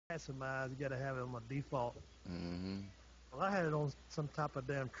maximize. You gotta have it on the default. Mm-hmm. Well, I had it on some type of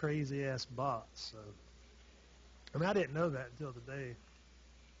damn crazy ass bot. So, I mean, I didn't know that until today.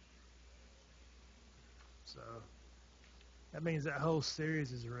 So that means that whole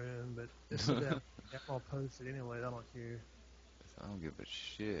series is ruined. But it's so damn. I'm gonna post it anyway. I don't care. I don't give a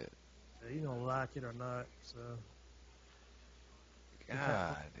shit. So you don't like it or not. So if I,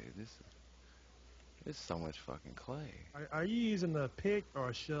 God, dude, this is so much fucking clay. are you using a pick or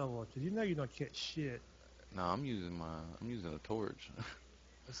a shovel? Because you know you don't catch shit. No, I'm using a torch.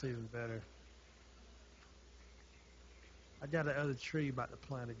 That's even better. I got another tree about to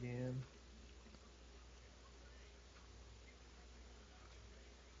plant again.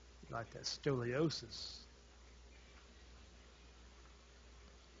 Like that scoliosis.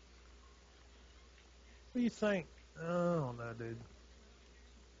 What do you think? I don't know, dude.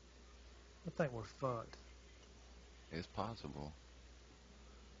 I think we're fucked. It's possible.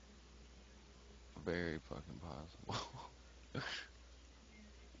 Very fucking possible.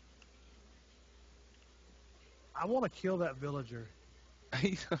 I want to kill that villager.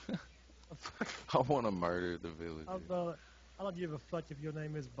 I want to murder the I villager. don't, I don't give a fuck if your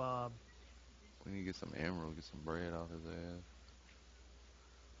name is Bob. We need to get some emerald, get some bread off his ass.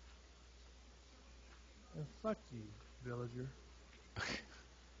 And fuck you, villager.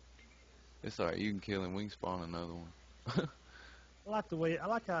 It's alright, you can kill him. We can spawn another one. I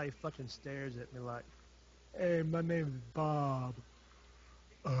like how he fucking stares at me like, hey, my name is Bob.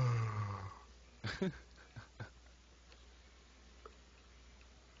 I'm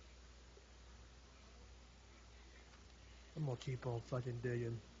gonna keep on fucking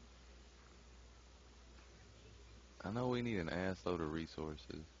digging. I know we need an ass load of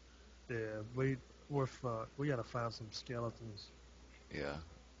resources. Yeah, we're fucked. We gotta find some skeletons. Yeah.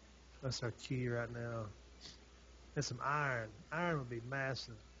 That's our key right now. And some iron. Iron would be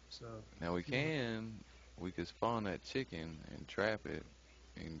massive. So Now if you want, we could spawn that chicken and trap it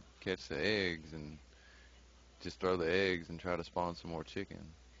and catch the eggs and just throw the eggs and try to spawn some more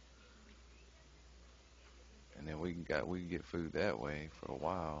chicken. And then we can get food that way for a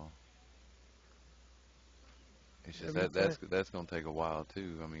while. It's just that everything. that's gonna take a while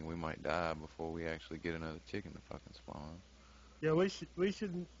too. I mean, we might die before we actually get another chicken to fucking spawn. Yeah, we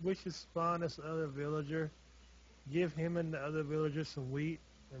should spawn this other villager. Give him and the other villager some wheat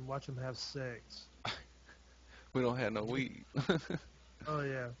and watch them have sex. We don't have no wheat. Oh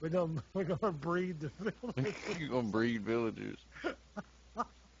yeah, we're gonna breed the villager. You gonna breed villagers?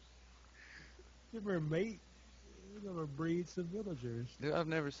 Give her a mate. We're gonna breed some villagers. Dude, I've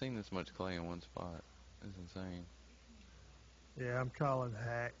never seen this much clay in one spot. It's insane. Yeah, I'm calling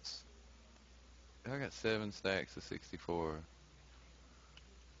hacks. I got 7 stacks of 64.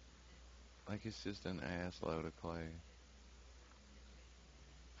 Like it's just an ass load of clay.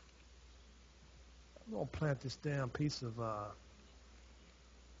 I'm gonna plant this damn piece of what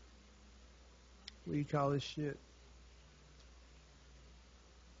do you call this shit?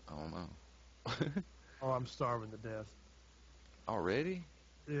 I don't know. Oh, I'm starving to death. Already?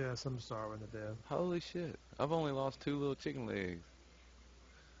 Yes, I'm starving to death. Holy shit. I've only lost 2 little chicken legs.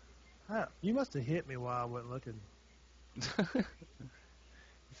 You must have hit me while I wasn't looking. He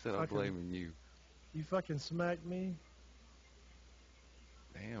said I'm Fucking, blaming you. you fucking smacked me.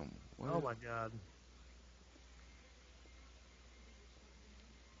 Damn. What Oh is... my god.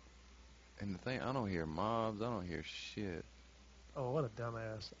 And the thing, I don't hear mobs. I don't hear shit. Oh, what a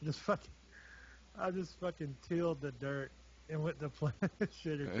dumbass. I just fucking tilled the dirt and went to plant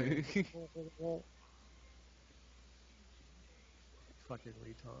sugar cane. Fucking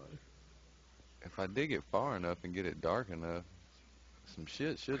retard. If I dig it far enough and get it dark enough, some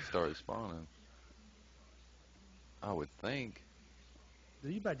shit should start spawning. I would think.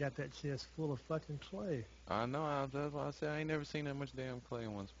 Dude, you about got that chest full of fucking clay. I know. That's why I said I ain't never seen that much damn clay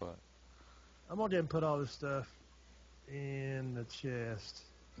in one spot. I'm gonna go ahead and put all this stuff in the chest.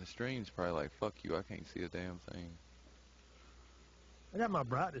 The stream's probably like, fuck you. I can't see a damn thing. I got my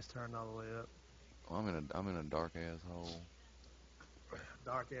brightness turned all the way up. Well, I'm in a dark ass hole.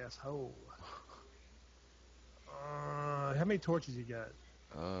 Dark ass hole. How many torches you got?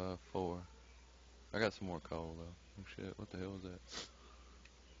 4. I got some more coal though. Oh shit, what the hell was that?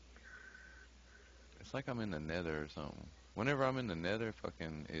 It's like I'm in the nether or something. Whenever I'm in the nether,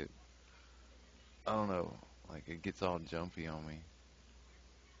 fucking it, I don't know, like it gets all jumpy on me.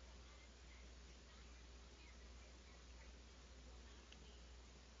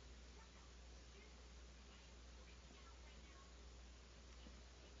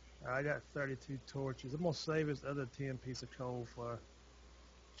 I got 32 torches. I'm gonna save this other 10 piece of coal for in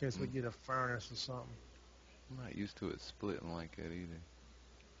case we I'm, get a furnace or something. I'm not used to it splitting like that either.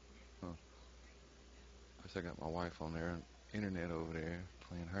 Plus, I got my wife on there, internet over there,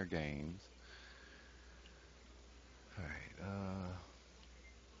 playing her games. Alright,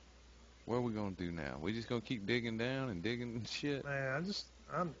 what are we gonna do now? We just gonna keep digging down and digging shit? Man,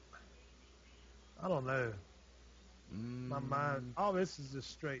 I don't know. My mind, all this is just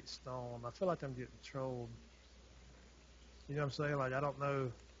straight stone. I feel like I'm getting trolled. You know what I'm saying? Like, I don't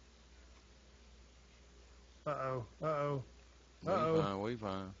know. Uh-oh, uh-oh, We uh-oh. fine, we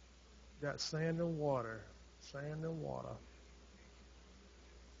fine. Got sand and water. Sand and water.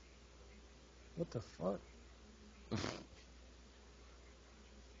 What the fuck?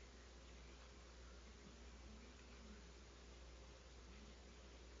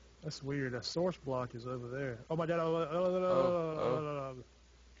 That's weird. That source block is over there. Oh my god. Oh, oh.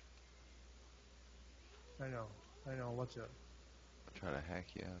 Hang on. Hang on. Watch out. I'll try to hack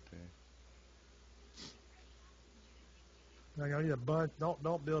you out there. Hang on. I need a bunch.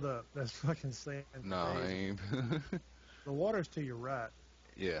 Don't build up. That's fucking sand. No, I Crazy. ain't. The water's to your right.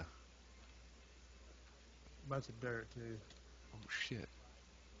 Yeah. Bunch of dirt too. Oh, shit.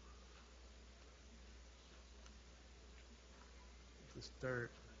 Just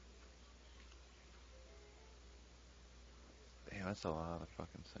dirt. Damn, that's a lot of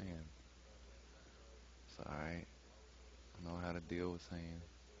fucking sand. It's alright. I know how to deal with sand.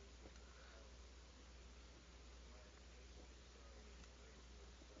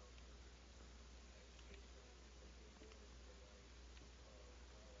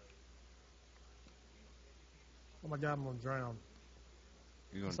 Oh my god. I'm gonna drown.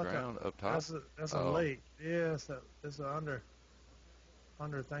 You gonna It's like drown up top? that's a Oh. lake. Yeah. It's a under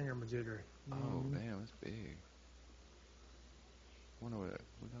thingamajigger. Oh, damn, that's big. Wonder where that,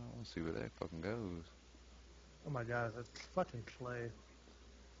 we don't see where that fucking goes. Oh my god. That's fucking clay.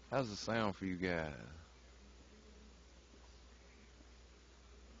 How's the sound for you guys?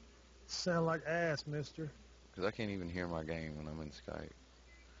 Sound like ass, mister. Because I can't even hear my game when I'm in Skype.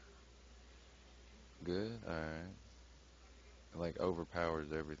 Good? Alright. It like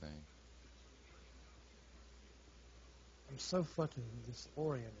overpowers everything. I'm so fucking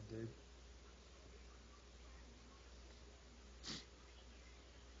disoriented, dude.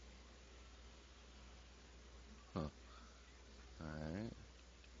 Alright.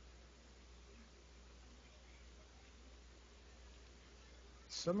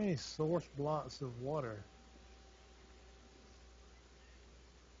 So many source blocks of water.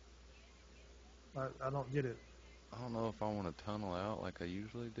 I don't get it. I don't know if I want to tunnel out like I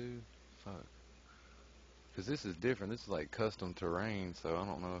usually do. Fuck. Because this is different. This is like custom terrain, so I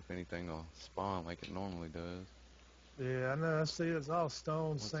don't know if anything will spawn like it normally does. Yeah, I know. I see it's all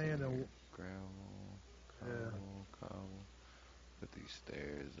stone, What's in sand, here? and Gravel, yeah. cobble. Put these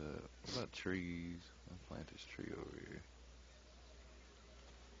stairs up. What about trees? I'll plant this tree over here.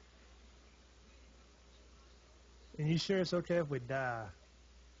 And you sure it's okay if we die?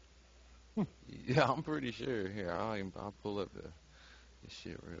 Yeah, I'm pretty sure. Here, I'll pull up this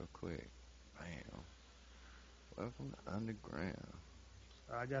shit real quick. Bam. Welcome to underground.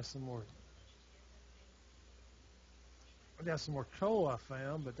 I got some more. I got some more coal I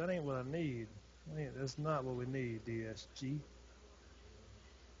found, but that ain't what I need. That's not what we need, DSG.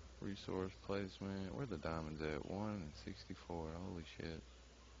 Resource placement. Where the diamonds at? 1 and 64. Holy shit.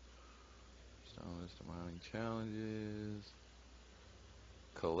 Stone list of mining challenges.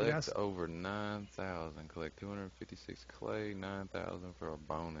 Collect over 9,000. Collect 256 clay, 9,000 for a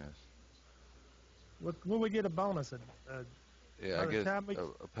bonus. When we get a bonus, Yeah, by I the guess time we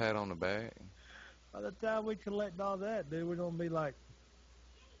a pat on the back. by the time we collect all that, dude, we're gonna be like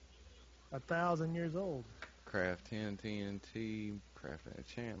 1,000 years old. Craft 10 TNT. Craft an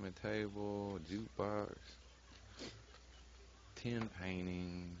enchantment table. Jukebox. 10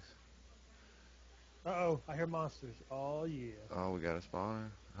 paintings. Uh-oh, I hear monsters. Oh yeah. Oh, we got a spawner?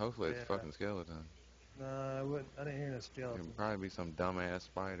 Hopefully it's a Yeah. fucking skeleton. Nah, I didn't hear no It skeleton. can probably be some dumbass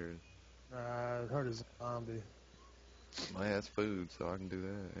spiders. Nah, I heard a zombie. Well, yeah, that's food, so I can do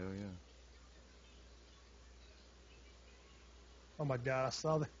that. Hell yeah. Oh my god, I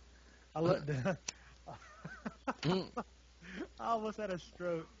saw that. I looked down. I almost had a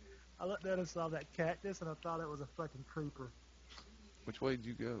stroke. I looked down and saw that cactus, and I thought it was a fucking creeper. Which way did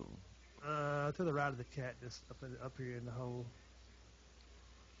you go? To the right of the cactus, up here in the hole.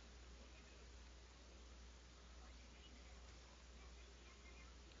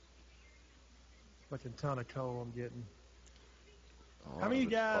 Fucking ton of coal I'm getting. A How lot many of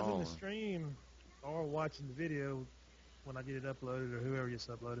of you it's guys in the falling. stream are watching the video when I get it uploaded, or whoever gets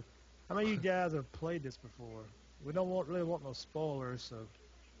uploaded? How many of you guys have played this before? We don't really want no spoilers, so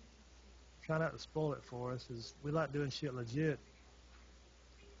try not to spoil it for us, 'cause we like doing shit legit.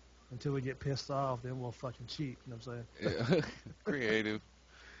 Until we get pissed off, then we'll fucking cheat. You know what I'm saying? Yeah. Creative.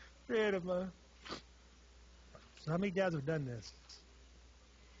 Creative, man. So how many guys have done this?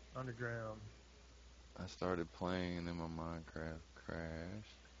 Underground. I started playing and then my Minecraft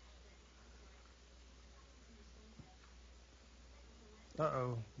crashed.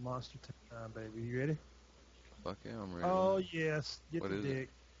 Uh-oh. Monster time, baby. You ready? Fuck yeah, I'm ready. Oh, yes. Get what the is dick. It?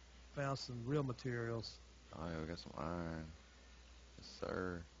 Found some real materials. Oh, yeah, we got some iron. Yes,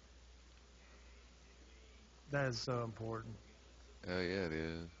 sir. That is so important. Hell yeah, it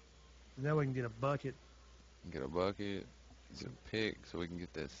is. Now we can get a bucket. Get a bucket, get a pick so we can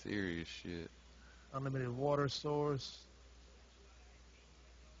get that serious shit. Unlimited water source.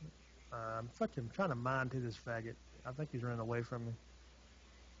 I'm fucking trying to mine to this faggot. I think he's running away from me.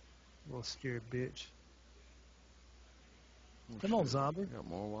 Little scared bitch. Oh, come on, zombie. Got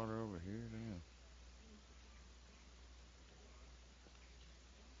more water over here, damn.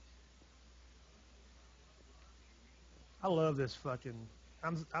 I love this fucking.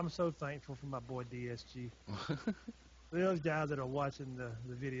 I'm so thankful for my boy DSG. Those guys that are watching the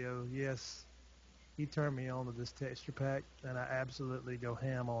video, yes, he turned me on to this texture pack, and I absolutely go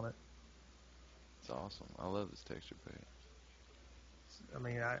ham on it. It's awesome. I love this texture pack. I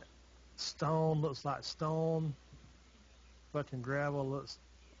mean, stone looks like stone. Fucking gravel looks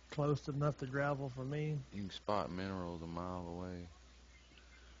close enough to gravel for me. You can spot minerals a mile away.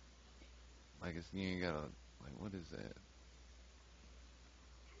 Like you ain't gotta. Like, what is that?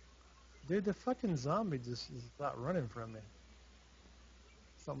 Dude, the fucking zombie just is not running from me.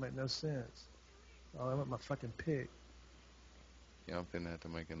 This don't make no sense. Oh, I want my fucking pick. Yeah, I'm finna have to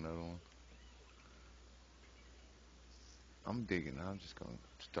make another one. I'm digging. I'm just gonna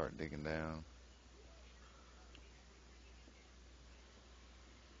start digging down.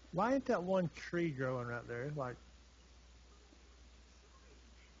 Why ain't that one tree growing right there? Like,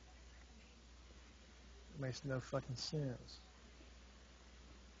 it makes no fucking sense.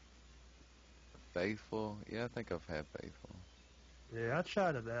 Faithful? Yeah, I think I've had Faithful. Yeah, I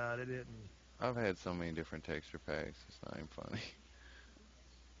tried it out. It didn't. I've had so many different texture packs. It's not even funny.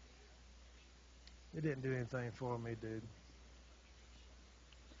 It didn't do anything for me, dude.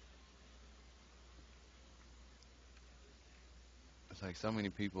 It's like so many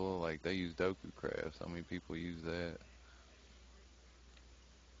people, like, they use Doku Craft. So many people use that.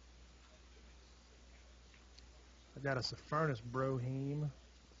 I got us a furnace, broheem.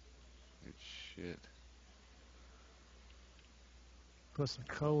 Good shit. Put some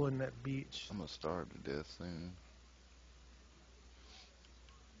coal in that beach. I'm gonna starve to death soon.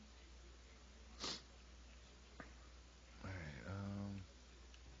 Alright,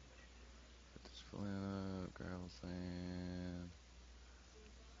 put this flint up, gravel sand.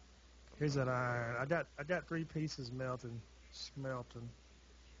 Here's that iron. I got 3 pieces melting, smelting.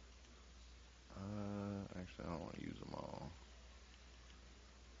 Actually, I don't want to use them all.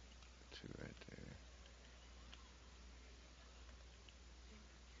 2 right there.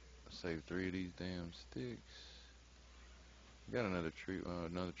 Save 3 of these damn sticks. Got another tree.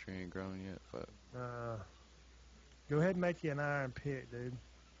 Another tree ain't grown yet. Fuck. Go ahead and make you an iron pick, dude.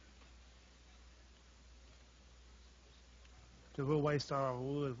 Cause we'll waste all our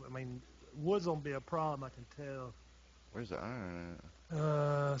wood. I mean, wood's gonna be a problem. I can tell. Where's the iron at?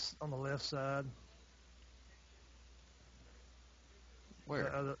 On the left side. Where?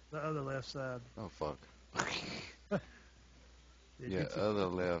 The other left side. Oh fuck. Yeah, other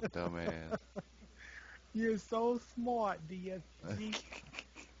left, dumbass. You're so smart, DSG.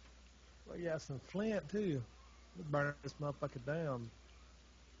 Well, you got some flint too. We'll burn this motherfucker down.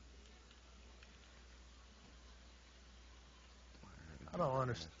 I don't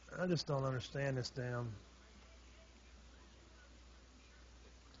understand. I just don't understand this damn.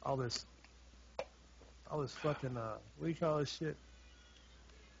 All this fucking what do you call this shit?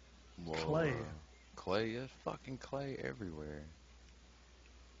 Whoa, clay. Clay? There's fucking clay everywhere.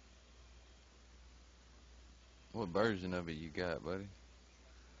 What version of it you got, buddy?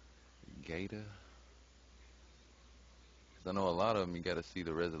 Gator? Cause I know a lot of them you gotta see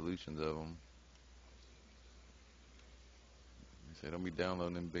the resolutions of them. They say don't be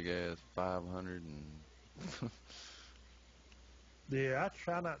downloading them big ass 500 and. Yeah, I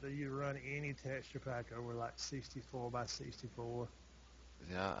try not to run any texture pack over like 64 by 64.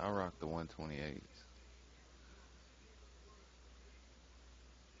 Yeah, I rock the 128s.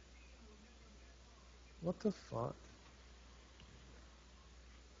 What the fuck?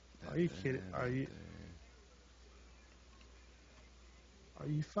 Are you kidding? Are you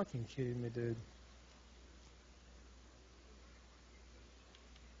fucking kidding me, dude?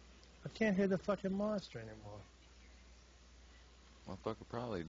 I can't hear the fucking monster anymore. Motherfucker probably